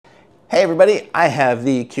Hey everybody, I have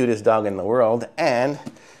the cutest dog in the world and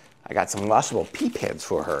I got some washable pee pads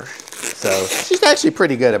for her. So she's actually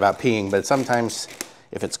pretty good about peeing, but sometimes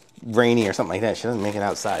if it's rainy or something like that, she doesn't make it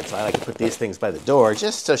outside. So I like to put these things by the door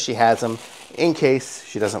just so she has them in case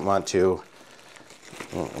she doesn't want to,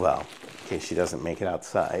 well, in case she doesn't make it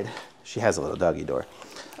outside. She has a little doggy door.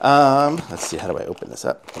 Let's see, how do I open this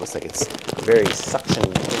up? It looks like it's very suction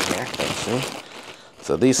in here. Let's see.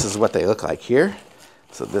 So this is what they look like here.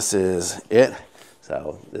 So this is it.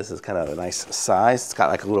 So this is kind of a nice size. It's got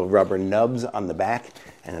like a little rubber nubs on the back,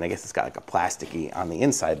 and then I guess it's got like a plasticky on the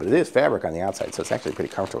inside, but it is fabric on the outside, so it's actually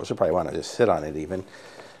pretty comfortable. She'll probably want to just sit on it even,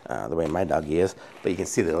 the way my doggy is. But you can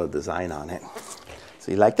see the little design on it.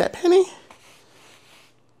 So you like that, Penny?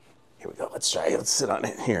 Here we go. Let's try it. Let's sit on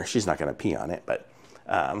it. Here, she's not going to pee on it, but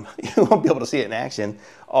you won't be able to see it in action.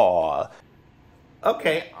 Aw.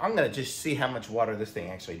 Okay, I'm gonna just see how much water this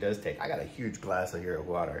thing actually does take. I got a huge glass here of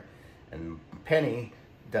water, and Penny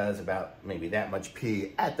does about maybe that much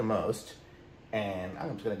pee at the most, and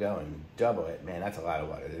I'm just gonna go and double it. Man, that's a lot of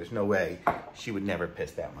water. There's no way she would never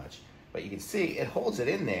piss that much. But you can see it holds it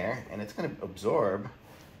in there, and it's gonna absorb.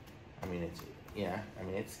 I mean,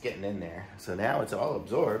 it's getting in there. So now it's all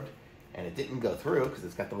absorbed, and it didn't go through because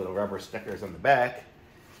it's got the little rubber stickers on the back,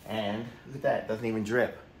 and look at that, it doesn't even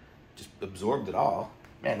drip. Just absorbed it all.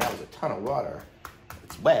 Man, that was a ton of water.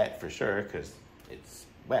 It's wet for sure because it's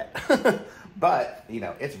wet. But, you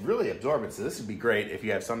know, it's really absorbent. So this would be great if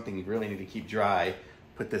you have something you really need to keep dry,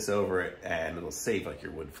 put this over it, and it'll save like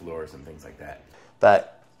your wood floors and things like that.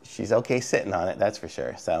 But she's okay sitting on it, that's for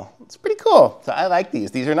sure. So it's pretty cool. So I like these.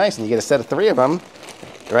 These are nice, and you get a set of 3 of them.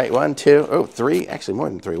 Right, 1, 2, oh, 3, actually more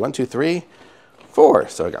than 3. 1, 2, 3, 4.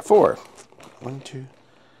 So I got 4. 1, 2.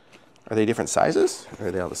 Are they different sizes, or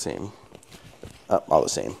are they all the same? Oh, all the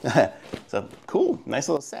same. So cool, nice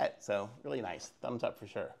little set. So really nice. Thumbs up for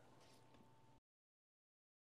sure.